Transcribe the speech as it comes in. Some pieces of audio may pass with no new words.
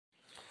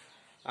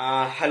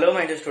Hello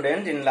my dear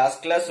students, in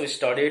last class we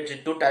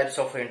studied two types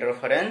of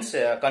interference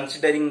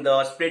considering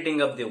the splitting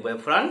of the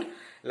wavefront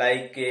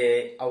like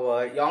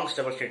our Young's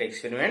double slit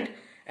experiment,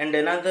 and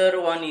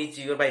another one is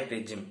your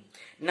biprism.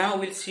 Now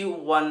we'll see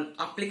one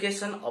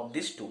application of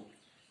these two.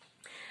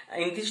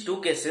 In these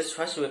two cases,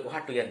 first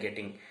what we are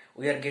getting?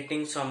 We are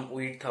getting some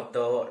width of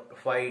the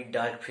white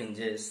dark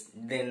fringes,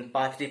 then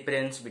path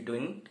difference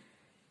between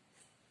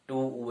two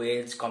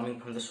waves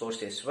coming from the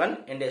source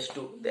S1 and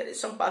S2. There is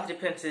some path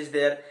differences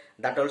there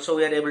that also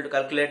we are able to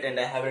calculate, and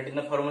I have it in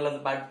the formula of the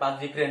path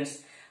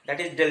difference, that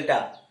is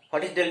delta.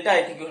 What is delta?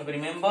 I think you have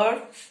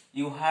remembered.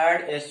 You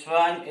had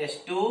S1,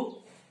 S2,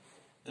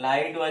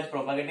 light was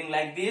propagating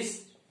like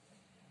this.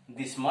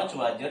 This much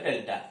was your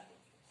delta.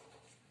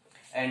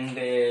 And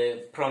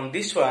from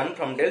this one,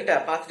 from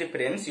delta path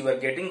difference, you are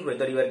getting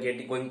whether you are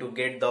going to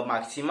get the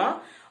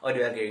maxima or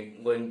you are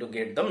going to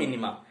get the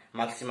minima.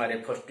 Maxima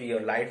refers to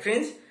your light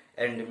fringe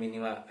and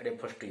minima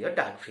refers to your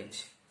dark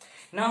fringe.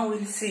 Now we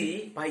will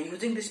see by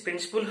using this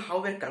principle how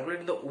we are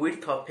calculating the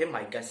width of a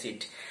mica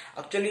sheet.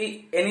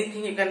 Actually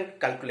anything you can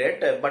calculate,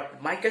 but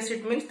mica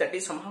sheet means that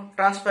is somehow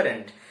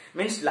transparent,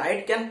 means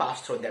light can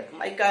pass through that.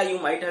 Mica, you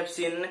might have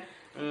seen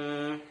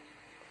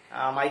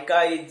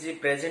mica is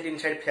present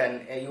inside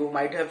fan. You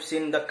might have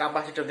seen the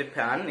capacitor of the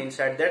fan.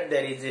 Inside that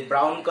there is a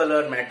brown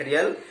color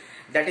material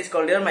that is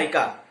called your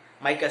mica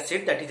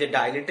sheet, that is a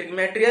dielectric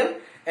material.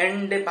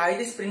 And by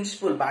this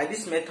principle, by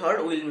this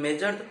method, we will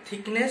measure the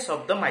thickness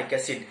of the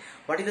mica sheet.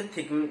 What is the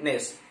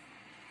thickness?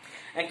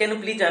 And can you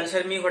please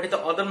answer me, what is the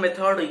other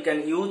method we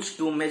can use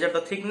to measure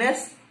the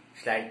thickness?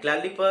 Slide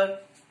caliper.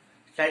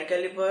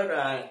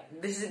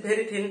 This is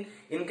very thin.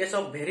 In case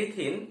of very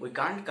thin, we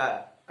can't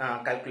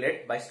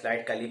calculate by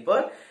slide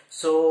caliper.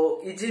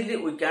 So easily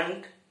we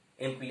can't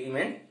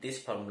implement this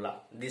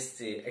formula, this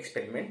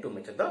experiment to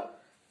measure the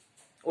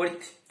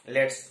width.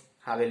 Let's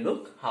have a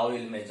look how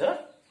we will measure.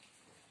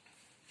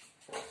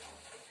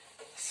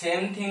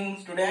 Same thing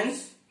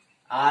students,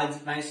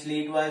 as my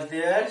slit was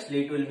there,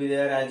 slit will be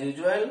there as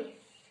usual.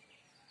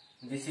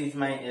 This is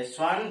my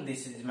S1,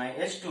 this is my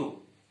S2.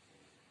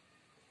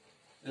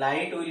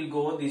 Light will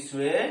go this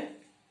way,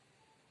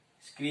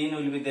 screen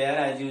will be there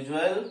as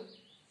usual.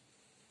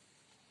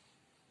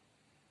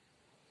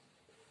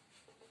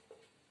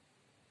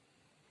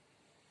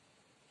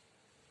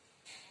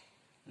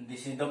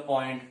 This is the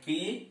point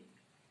P,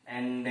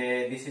 and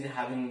this is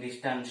having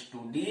distance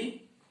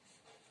 2D.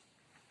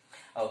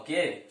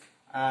 Okay,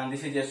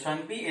 this is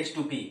S1P,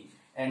 S2P,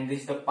 and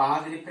this is the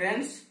path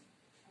difference.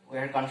 We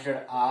have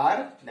considered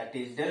R, that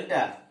is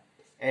delta,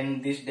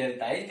 and this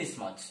delta is this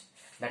much.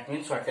 That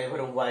means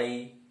whatever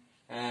Y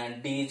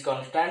D is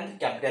constant,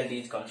 capital D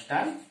is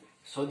constant,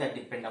 so that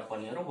depend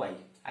upon your Y.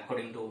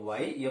 According to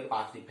Y, your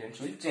path difference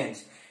will change.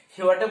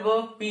 Here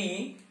whatever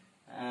P,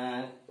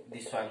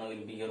 this one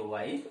will be your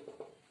Y.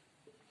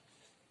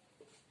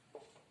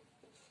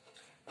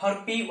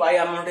 For P, Y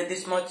amount is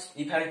this much.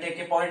 If I take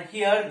a point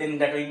here, then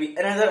that will be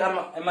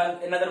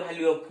another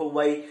value of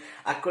Y.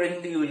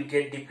 Accordingly, you will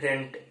get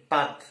different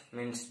path,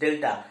 means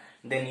delta.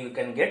 Then you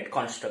can get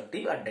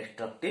constructive or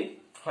destructive,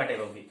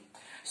 whatever be.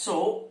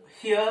 So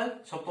here,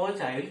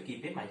 suppose I will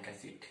keep a mica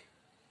sheet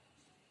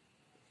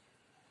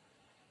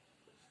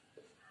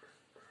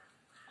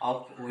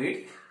of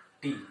width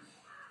T.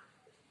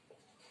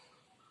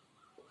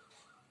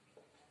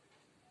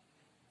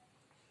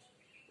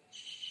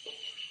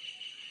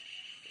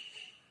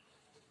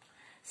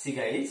 See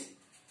guys,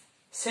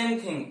 same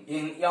thing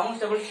in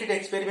Young's double slit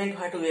experiment.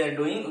 What we are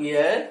doing? We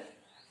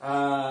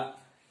are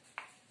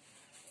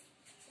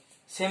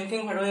same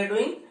thing. What we are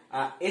doing?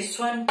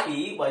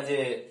 S1P was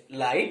a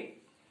light,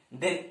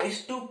 then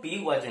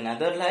S2P was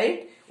another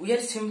light. We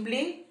are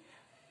simply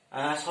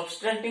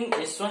subtracting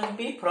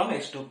S1P from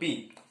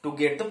S2P to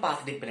get the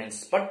path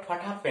difference. But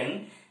what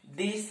happened?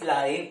 This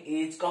line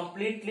is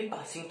completely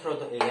passing through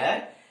the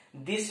air.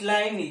 This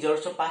line is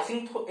also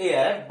passing through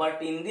air,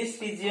 but in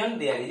this region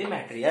there is a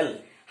material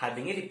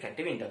having a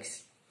refractive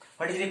index.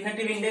 What is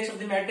refractive index of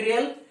the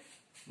material?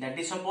 That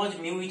is, suppose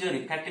mu is a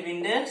refractive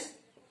index.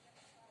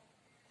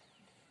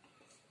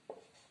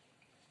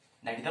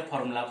 That is the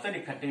formula of the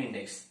refractive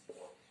index.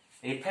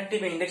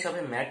 Refractive index of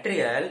a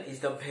material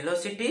is the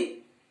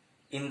velocity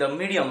in the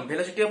medium,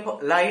 velocity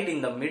of light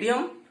in the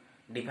medium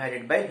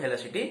divided by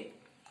velocity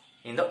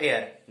in the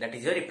air. That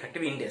is your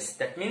refractive index.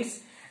 That means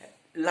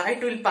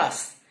light will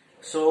pass.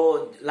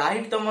 So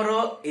light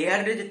tomorrow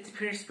air रे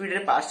speed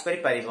रे pass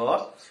करी परिबो,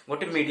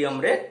 गोटे medium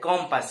रे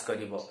कम pass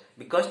करिवो,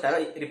 because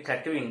तार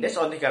refractive index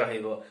अधिक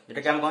रहिबो,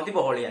 जेटा कि हम कहती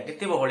बहलिया,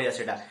 केते बहलिया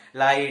सेटा,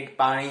 light,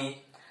 पानी,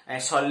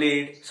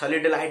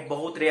 solid light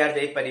बहुत rare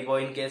जाई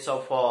परिबो. In case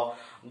of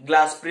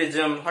glass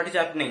prism, what is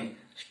happening?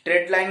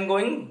 Straight line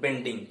going,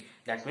 bending.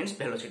 That means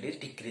velocity is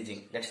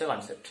decreasing. That's the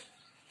concept.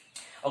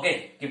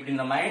 Okay, keep it in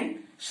the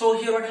mind. So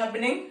here what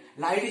happening?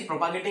 Light is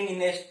propagating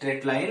in a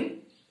straight line.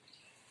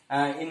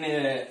 In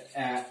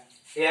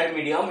air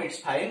medium it's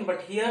fine,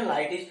 but here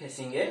light is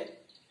facing a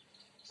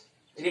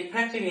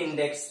refractive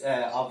index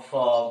of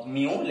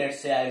mu.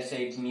 Let's say I will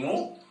say it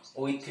mu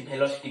with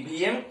velocity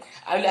Vm.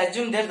 I will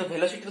assume that the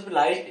velocity of the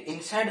light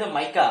inside the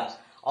mica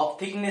of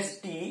thickness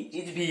T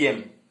is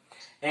Vm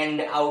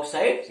and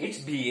outside it's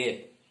Va.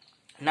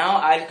 Now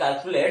I will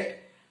calculate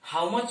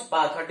how much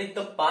path, what is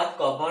the path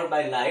covered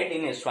by light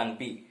in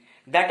S1P.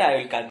 That I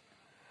will calculate.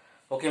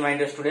 Okay, my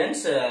dear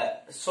students,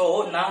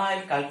 so now I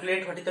will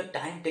calculate what is the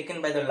time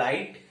taken by the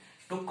light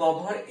to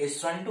cover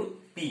S1 to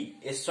P.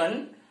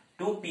 S1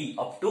 to P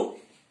up to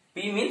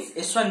P means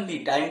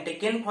S1P, time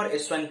taken for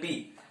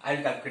S1P. I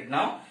will calculate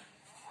now.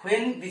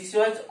 When this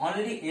was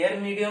only air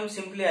medium,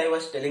 simply I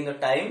was telling the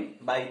time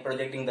by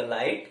projecting the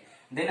light.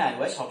 Then I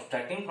was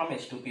subtracting from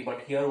S2P.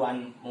 But here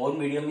one more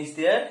medium is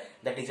there,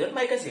 that is your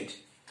mica sheet.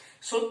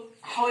 So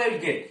how I will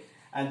get?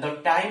 And the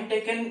time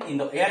taken in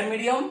the air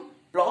medium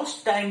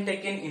plus time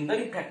taken in the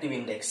refractive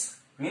index,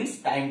 means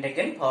time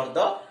taken for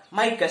the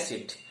mica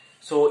sheet.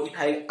 So if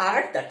I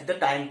add, that is the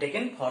time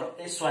taken for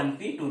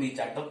S1P to reach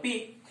at the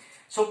P.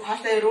 So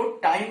first I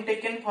wrote time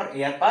taken for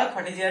air path.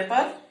 What is air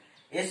path?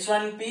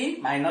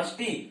 S1P minus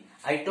T.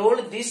 I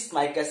told this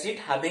mica sheet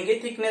having a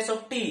thickness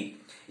of T.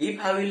 If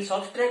I will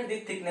subtract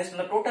this thickness from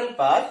the total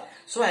path,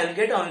 so I will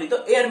get only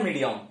the air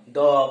medium,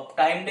 the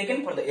time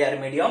taken for the air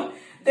medium.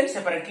 Then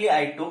separately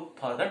I took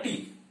for the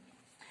T.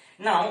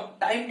 Now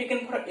time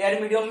taken for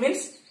air medium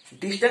means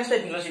distance by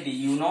velocity.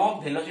 You know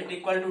velocity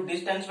equal to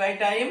distance by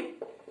time.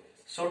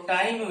 So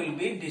time will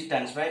be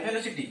distance by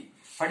velocity.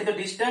 What is the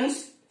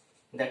distance?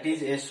 That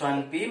is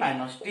S1P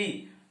minus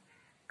T.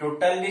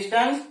 Total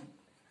distance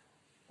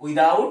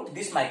without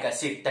this mica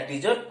sheet, that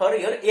is for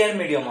your air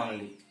medium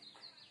only,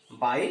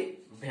 by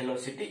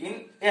velocity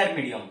in air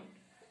medium.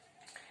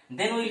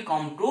 Then we will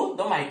come to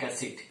the mica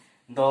sheet.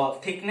 The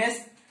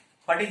thickness,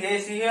 what is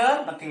S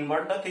here? Nothing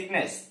but the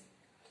thickness.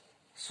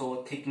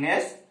 So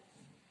thickness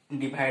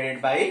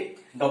divided by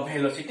the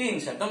velocity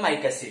inside the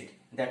mica sheet,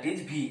 that is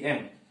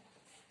Vm.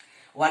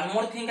 One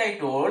more thing I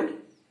told.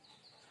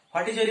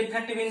 What is your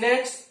refractive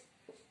index?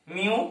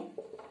 Mu,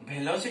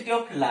 velocity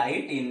of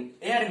light in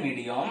air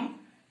medium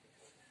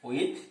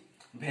with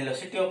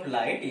velocity of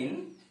light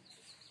in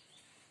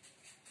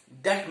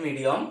that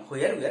medium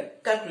where we are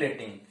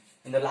calculating.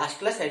 In the last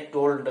class I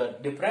told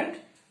different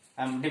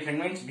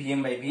means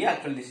Vm by Va.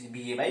 Actually this is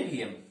Va by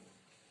Vm.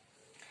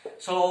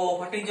 So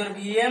what is your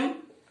Vm?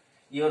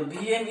 Your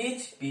Vm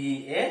is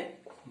Va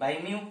by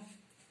mu.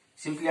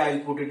 Simply I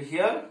will put it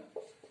here.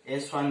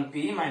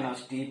 S1P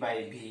minus T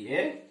by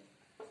Va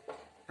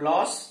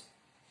plus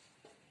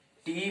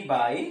T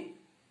by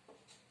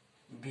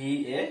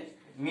Va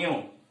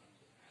mu.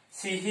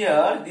 See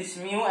here, this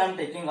mu I am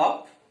taking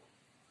up,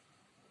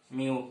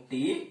 mu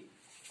T,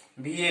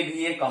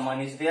 Va common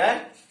is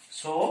there.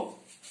 So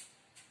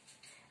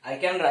I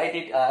can write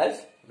it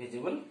as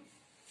visible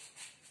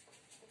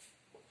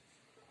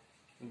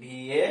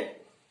Va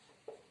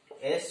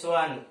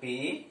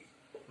S1P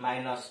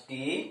minus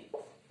T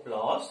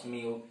plus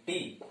mu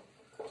T.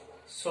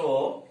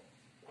 So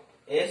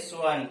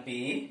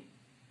S1P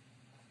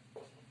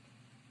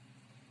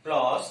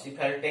plus, if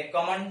I take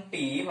common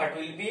T, what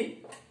will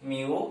be?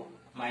 Mu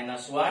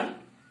minus 1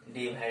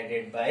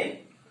 divided by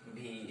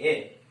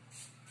Va.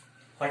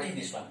 What is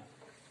this one?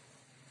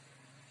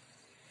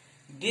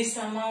 This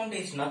amount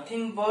is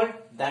nothing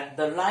but that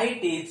the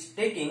light is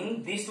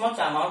taking this much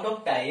amount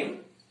of time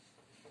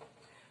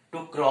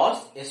to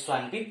cross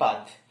S1P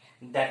path.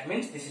 That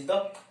means this is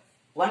the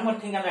one more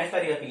thing I am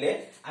pile.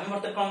 I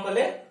am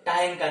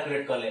time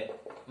calculate kale.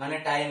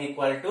 Mane time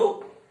equal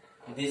to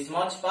this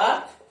much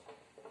path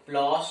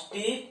plus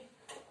T.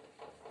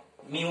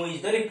 Mu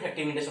is the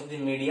refractive index of the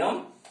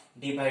medium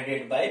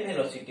divided by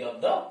velocity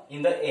of the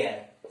in the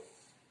air.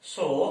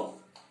 So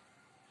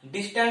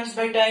distance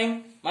by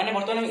time माने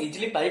बर्तमान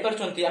easily पाई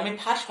परछंती आमे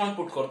fast कोन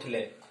put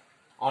करथिले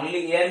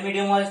only air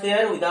medium was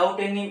there without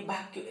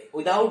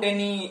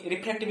any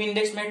refractive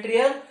index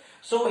material,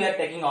 so we are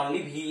taking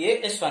only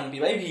Va S1P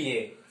by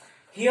Va.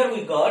 Here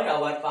we got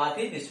our path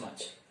is this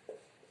much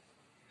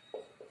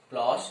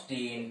plus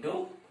T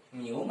into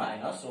mu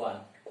minus 1.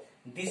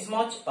 This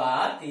much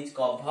path is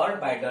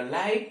covered by the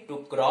light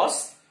to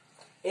cross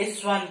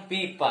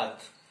S1P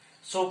path.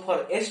 So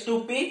for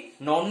S2P,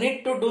 no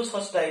need to do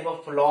such type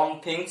of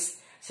long things.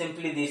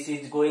 Simply this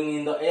is going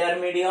in the air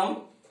medium.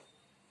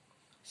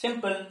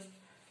 Simple.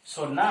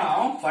 So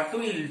now what we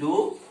will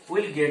do,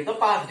 we will get the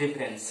path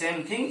difference.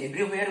 Same thing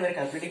everywhere we are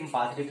calculating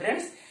path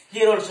difference.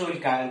 Here also we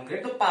will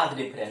calculate the path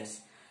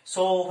difference.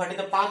 So what is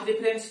the path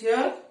difference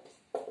here?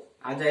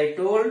 As I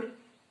told,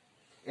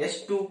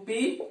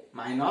 S2P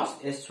minus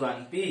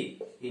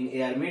S1P in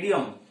air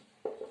medium.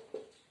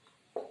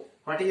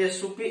 What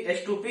is S2P?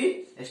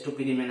 S2P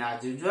remain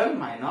as usual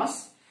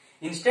minus,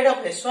 instead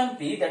of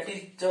S1P, that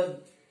is the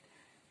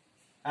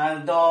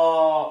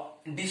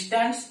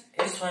distance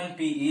S1P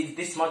is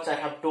this much I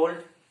have told.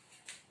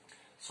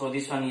 So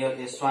this one here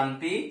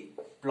S1P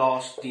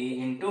plus T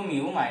into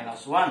mu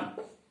minus 1.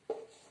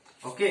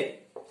 Okay.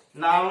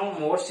 Now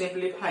more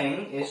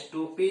simplifying,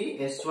 S2P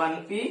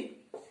S1P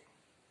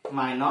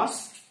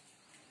minus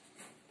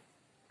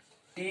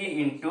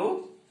T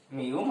into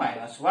mu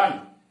minus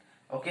 1.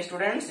 Okay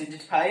students, is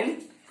it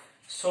fine?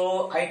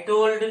 So I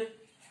told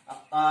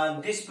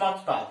this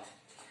much path.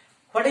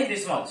 What is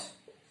this much?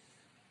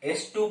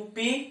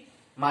 S2P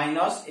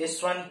minus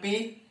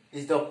S1P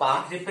is the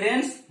path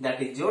difference,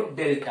 that is your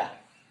delta.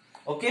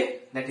 Okay,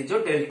 that is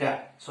your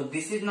delta. So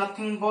this is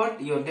nothing but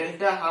your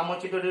delta. How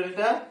much is your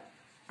delta?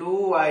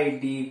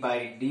 2y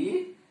by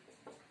d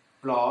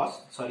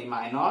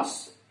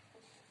minus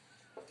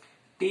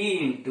t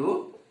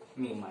into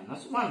mu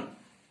minus 1.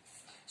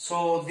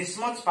 So this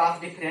much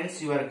path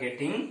difference you are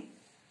getting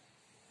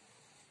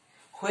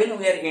when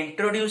we are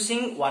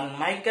introducing one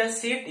mica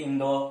sheet in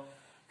the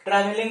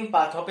traveling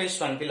path of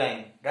S1P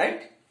line,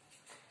 right?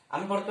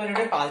 आम बर्तमान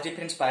गोटे path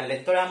difference पाइले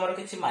तो आमर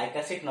किछि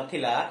mica sheet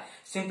नथिला,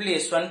 simply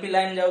S1P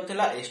line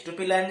जाउथला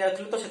S2P line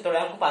जाउथला, तो सेतळे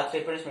हमको path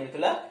difference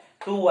मिलथिला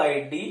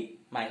 2yd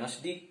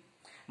d.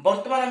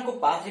 बर्तमान हमको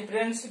पाथ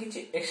डिफरेंस किछि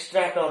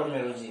extra term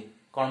मिलुजी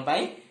cone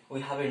pi?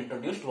 We have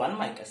introduced one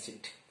mica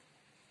sheet.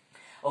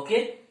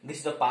 Okay, this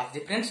is the path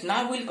difference.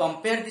 Now we will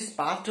compare this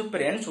path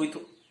difference with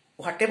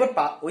whatever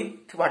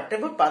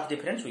path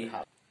difference we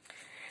have.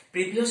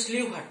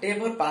 Previously,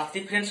 whatever path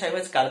difference I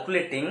was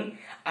calculating,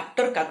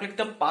 after calculating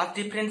the path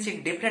difference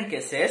in different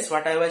cases,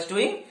 what I was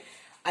doing?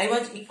 I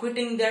was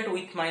equating that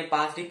with my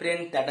path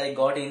difference that I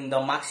got in the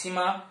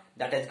maxima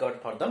that I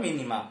got for the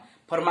minima.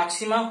 For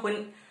maxima,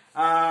 when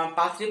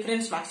path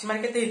difference maxima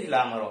kete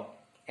hitila amaro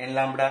n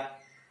lambda,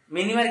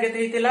 minima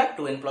kete hitila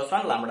 2n plus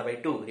 1 lambda by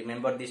 2.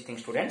 Remember these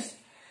things, students.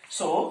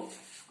 So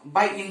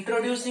by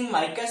introducing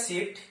mica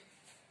sheet,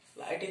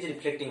 light is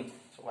reflecting.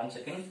 So 1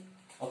 second.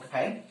 Okay,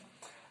 fine.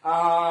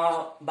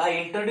 By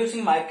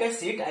introducing mica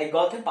sheet, I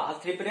got a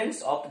path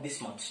difference of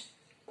this much.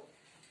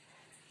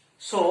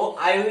 So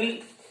I will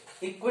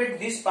equate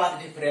this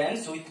path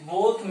difference with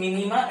both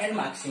minima and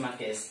maxima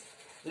case.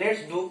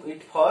 Let's do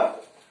it for.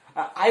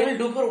 I will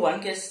do for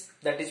one case,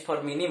 that is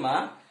for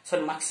minima,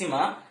 so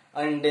maxima,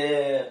 and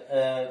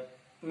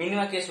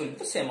minima case will be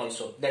the same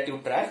also. That you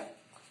try.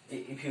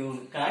 If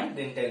you can't,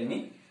 then tell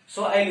me.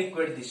 So I will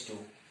equate these two.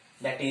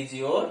 That is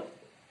your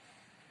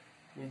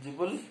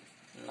visible.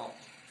 No.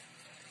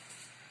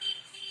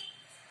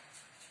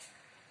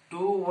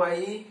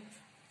 2y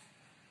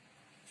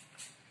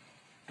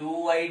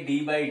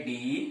d by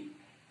d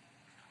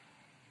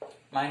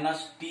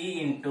minus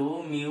t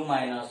into mu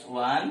minus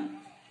 1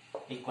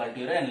 equal to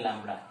your n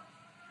lambda.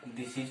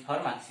 This is for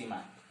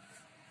maxima.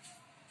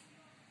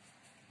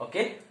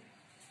 Okay,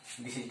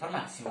 this is for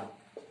maxima.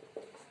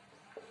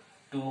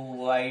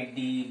 2y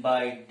d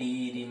by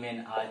d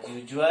remain as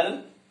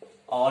usual.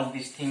 All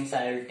these things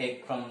I will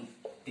take from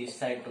this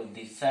side to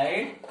this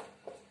side.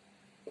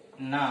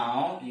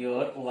 Now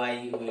your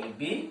y will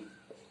be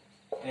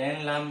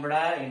n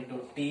lambda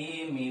into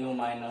t mu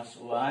minus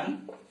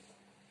 1.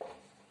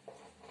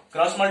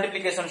 Cross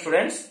multiplication,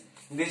 students.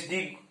 This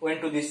d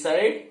went to this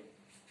side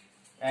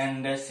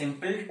and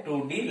simple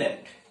 2d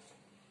left.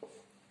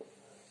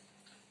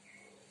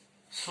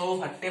 So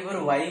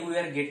whatever y we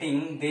are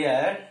getting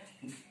there,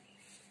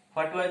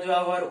 what was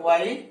our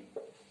y?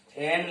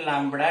 N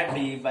lambda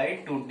d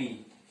by 2d.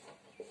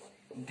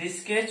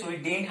 This case we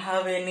didn't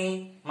have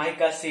any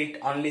mica sheet,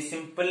 only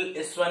simple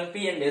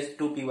S1P and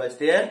S2P was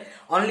there.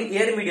 Only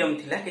air medium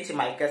thila, किछि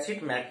mica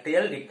sheet,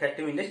 material,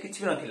 refractive index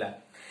किछि भी नथिला.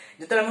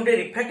 जेतले हम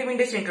refractive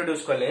index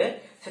introduce कले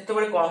सेते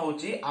बेले कोन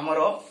होची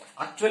हमरो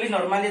actually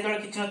normal जेतले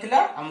किछि नथिला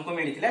हमको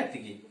मिलिथिला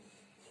एतिकी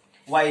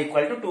y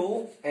equal to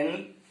 2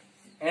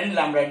 n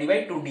lambda d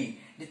by 2d.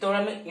 जेतले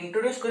हम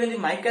introduce करेंदी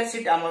mica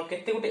sheet हमर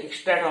केते गुटे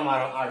extra term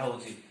add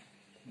होची.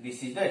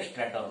 This is the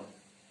extra term.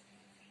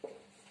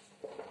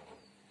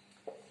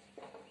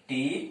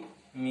 T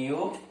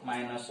mu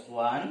minus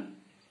 1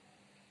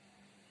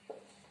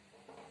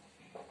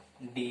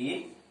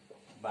 d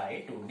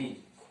by 2d.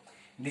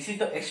 This is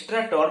the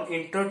extra term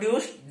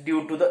introduced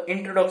due to the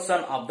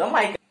introduction of the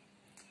mica.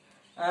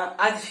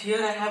 As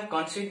here I have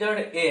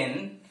considered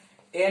n.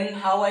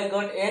 How I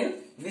got n?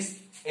 This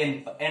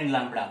n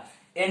lambda.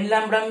 N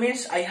lambda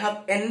means I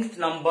have nth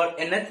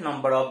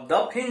number of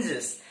the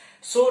fringes.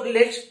 So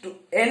let's do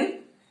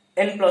n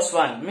plus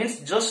 1 means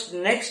just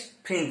next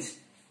fringe.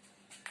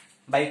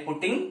 By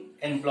putting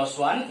n plus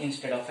 1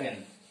 instead of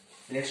n.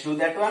 Let's do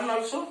that one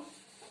also.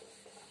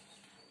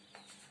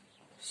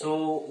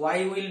 So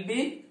y will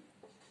be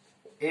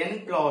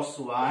n plus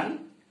 1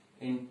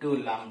 into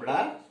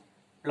lambda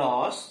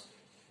plus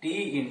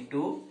t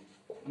into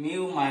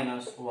mu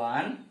minus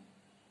 1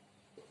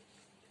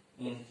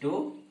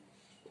 into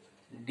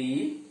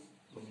d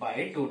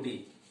by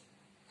 2d.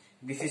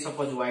 This is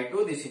suppose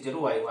y2, this is your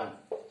y1.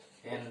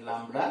 N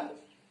lambda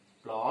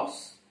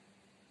plus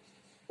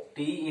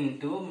t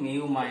into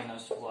mu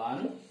minus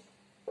 1.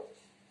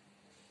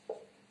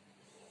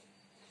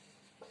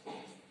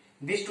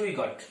 These two we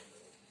got.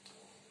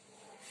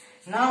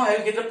 Now I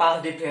will get the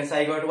path difference.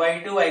 I got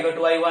y2, I got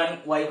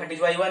y1. What is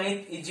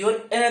y1 is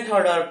your nth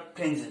order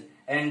fringe,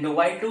 and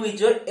y2 is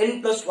your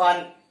n plus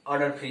 1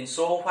 order fringe.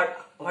 So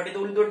what it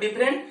will do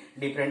different?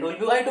 Different will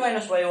be y2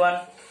 minus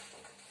y1.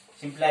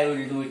 Simply I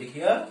will do it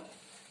here.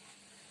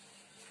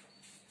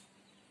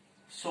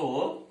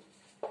 So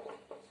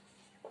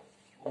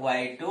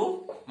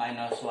y2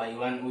 minus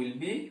y1 will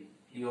be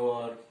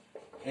your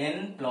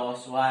n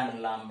plus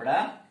 1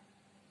 lambda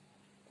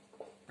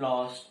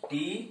plus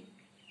t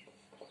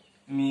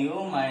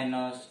mu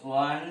minus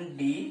 1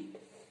 d.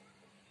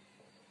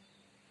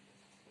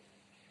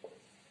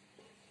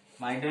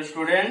 My dear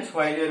students,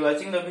 while you are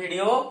watching the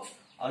video,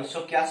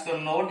 also catch the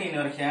note in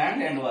your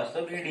hand and watch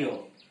the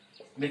video,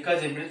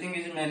 because everything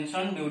is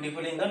mentioned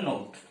beautifully in the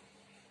note.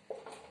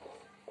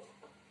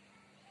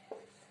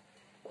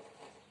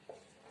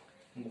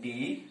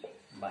 D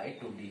by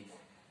 2d.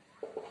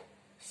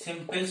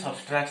 Simple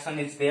subtraction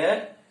is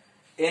there.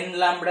 N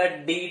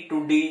lambda d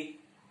to d.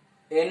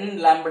 N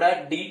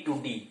lambda d to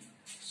d.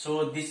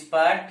 So this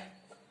part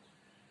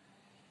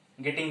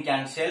getting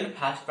cancelled.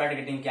 First part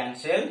getting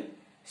cancelled.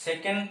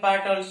 Second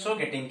part also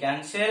getting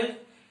cancelled.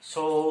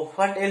 So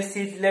what else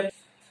is left?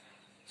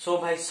 So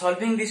by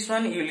solving this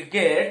one, you will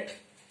get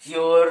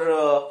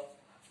your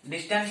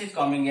distance is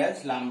coming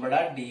as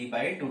lambda d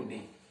by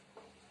 2d.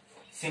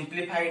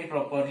 Simplified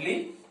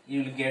properly,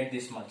 you will get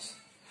this much.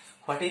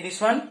 What is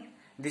this one?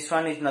 This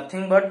one is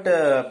nothing but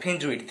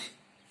fringe width.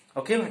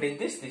 Okay, what is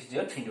this? This is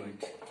your fringe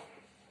width.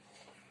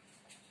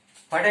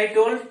 What I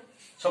told?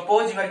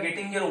 Suppose you are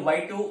getting your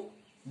y2,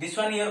 this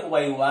one your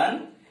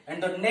y1,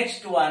 and the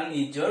next one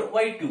is your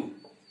y2.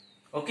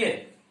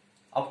 Okay,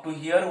 up to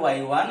here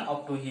y1,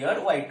 up to here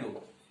y2.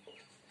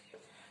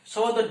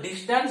 So the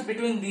distance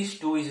between these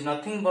two is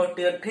nothing but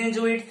your fringe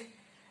width,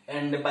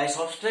 and by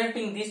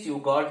subtracting this you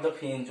got the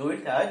fringe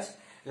width as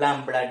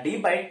lambda d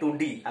by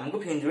 2d. हमको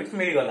fringe width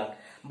मिल गला.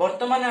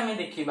 वर्तमान हमें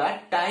देखिबा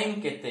time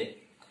केते,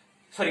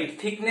 sorry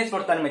thickness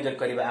वर्तमान major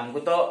करिबा. हमको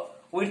तो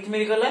width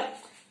मिल गला,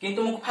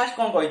 किंतु मुझे फास्ट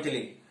कौन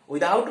कहतिली,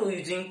 without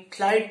using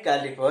slide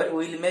caliper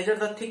we will measure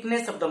the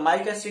thickness of the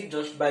mica sheet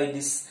just by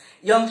this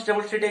Young's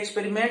double slit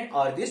experiment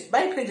or this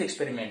bifringe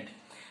experiment.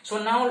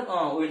 So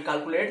now we will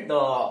calculate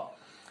the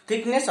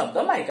thickness of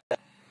the mica.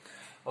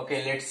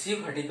 Okay, let's see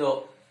what is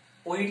the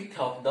width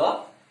of the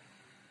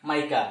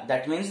mica.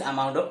 That means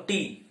amount of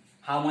T.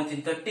 How much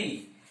is the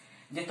T?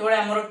 जेतोळे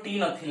हमरो T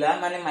नथिला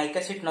माने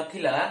mica sheet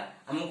नथिला,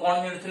 हमको कोन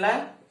मिलुथला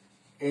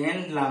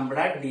n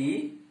lambda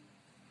d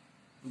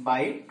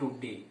by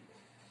 2d.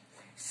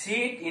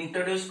 Sheet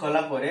introduce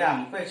कला परे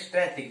हमको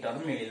extra thick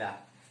term मिलिला.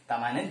 ता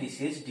माने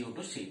this is due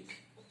to sheet.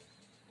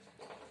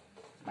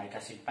 mica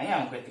sheet पई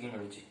हमको एतिकी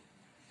मिलुची.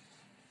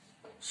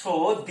 So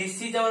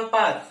this is our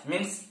path,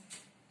 means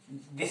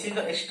this is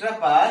the extra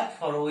path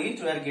for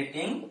which we are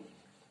getting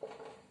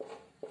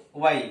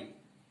y,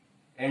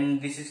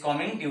 and this is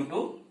coming due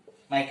to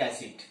mica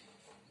sheet.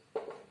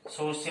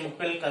 So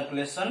simple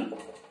calculation,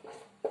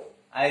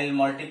 I will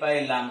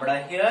multiply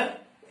lambda here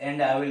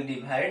and I will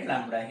divide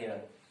lambda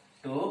here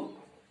to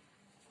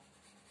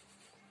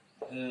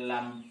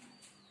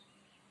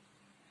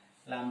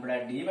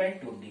lambda d by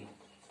 2d.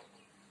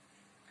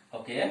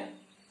 Okay,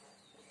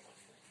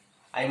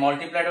 I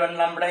multiplied one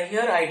lambda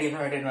here, I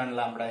divided one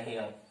lambda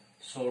here.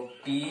 So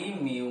T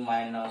mu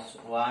minus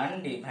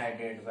 1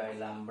 divided by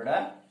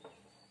lambda,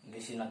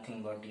 this is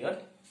nothing but your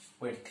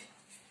width.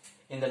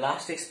 In the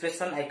last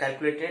expression I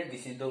calculated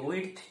this is the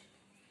width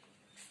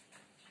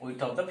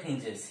of the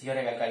fringes. Here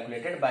I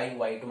calculated by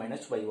y2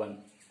 minus y1.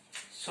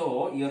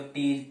 So your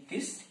T is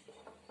this.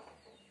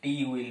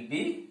 T will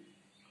be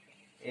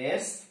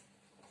S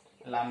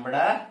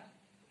lambda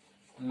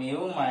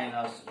mu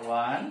minus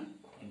 1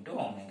 into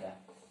omega.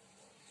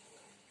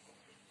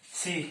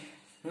 See,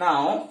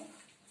 now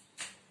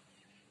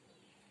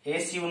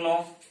S you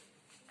know,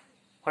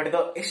 what is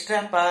the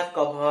extra path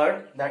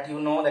covered, that you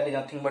know, that is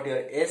nothing but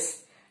your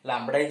S.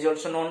 Lambda is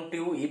also known to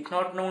you. If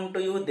not known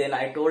to you, then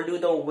I told you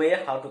the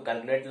way how to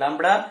calculate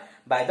lambda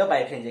by the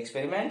bifringe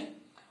experiment.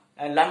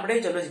 And lambda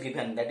is always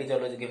given, that is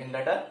always given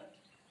data.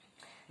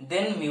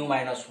 Then mu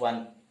minus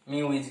 1,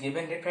 mu is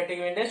given refractive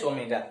index,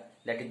 omega,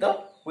 that is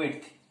the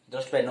width.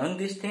 Just by knowing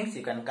these things,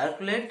 you can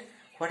calculate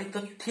what is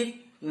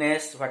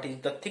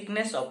the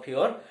thickness of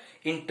your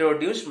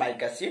introduced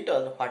mica sheet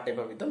or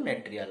whatever with the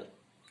material.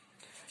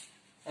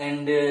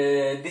 And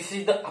this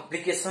is the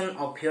application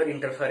of your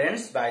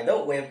interference by the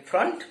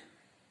wavefront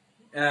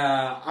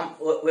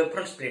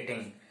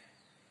splitting.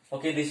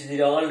 Okay, this is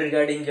all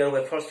regarding your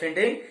wavefront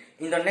splitting.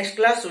 In the next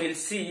class, we will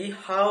see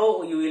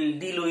how you will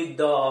deal with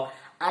the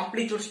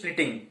amplitude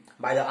splitting.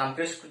 By the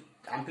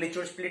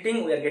amplitude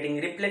splitting, we are getting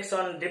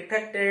reflection,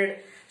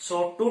 refracted.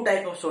 So two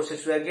type of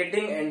sources we are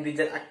getting, and these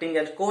are acting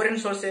as coherent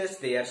sources.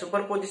 They are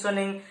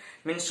superpositioning,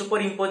 means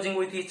superimposing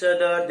with each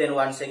other. Then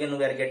once again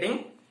we are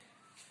getting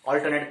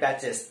alternate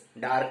patches,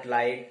 dark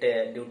light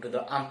due to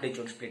the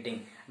amplitude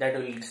splitting. That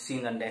we will see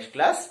in the next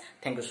class.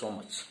 Thank you so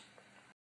much.